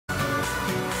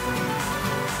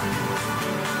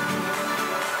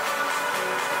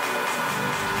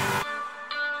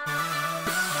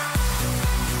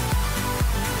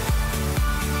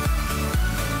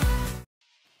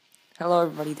Hello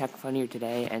everybody, TechFun here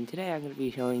today, and today I'm going to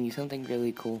be showing you something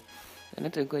really cool, and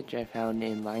it's a glitch I found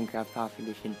in Minecraft Top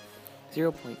Edition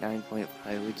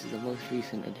 0.9.5, which is the most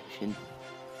recent edition,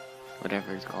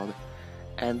 whatever it's called.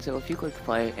 And so if you click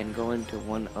play and go into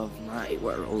one of my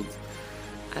worlds,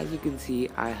 as you can see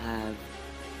I have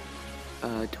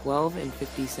 12 and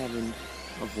 57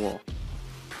 of wool.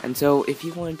 And so if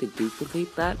you wanted to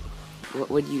duplicate that,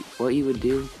 what you would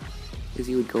do is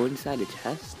you would go inside a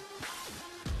chest,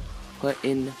 put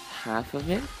in half of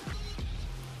it,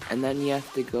 and then you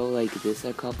have to go like this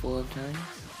a couple of times.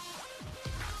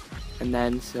 And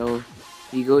then so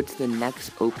you go to the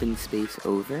next open space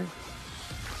over,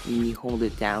 and you hold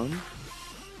it down,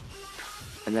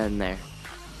 and then there.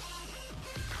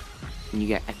 And you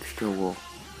get extra wool.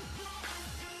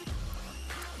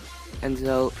 And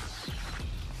so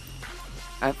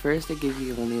at first it gives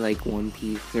you only like one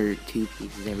piece or two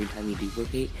pieces every time you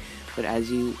duplicate, but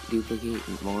as you duplicate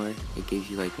more, it gives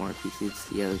you like more pieces.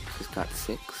 Yeah, it just got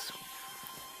 6.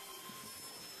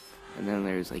 And then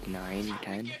there's like 9,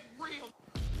 10.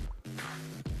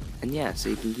 And yeah, so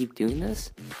you can keep doing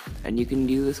this, and you can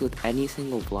do this with any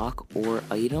single block or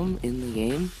item in the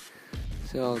game.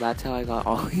 So that's how I got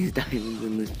all these diamonds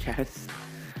in this chest.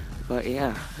 But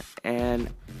yeah, and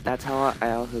that's how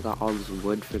I also got all this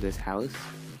wood for this house,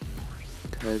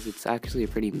 because it's actually a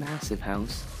pretty massive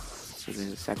house. So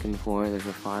there's a second floor, there's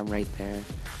a farm right there,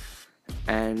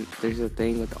 and there's a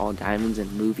thing with all diamonds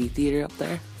and movie theater up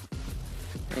there.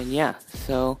 And yeah,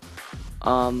 so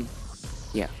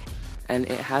yeah, and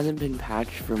it hasn't been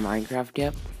patched for Minecraft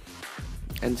yet,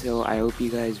 and so I hope you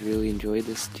guys really enjoyed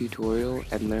this tutorial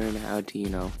and learn how to, you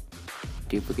know,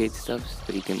 duplicate stuff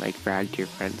so you can like brag to your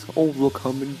friends, oh look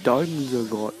how many diamonds I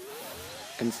got,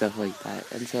 and stuff like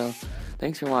that. And so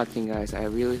thanks for watching, guys. I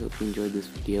really hope you enjoyed this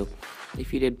video.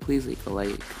 If you did, please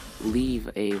leave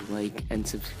a like and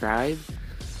subscribe.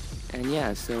 And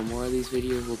yeah, so more of these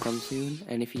videos will come soon.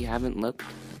 And if you haven't looked,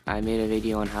 I made a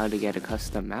video on how to get a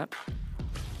custom map,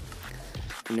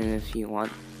 and then if you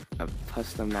want a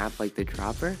custom map like the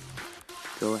dropper,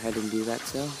 go ahead and do that.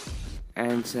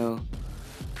 And so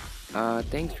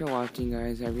thanks for watching,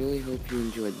 guys. I really hope you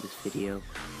enjoyed this video.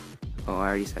 Oh, I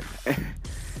already said that.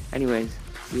 Anyways,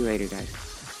 see you later, guys.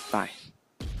 Bye.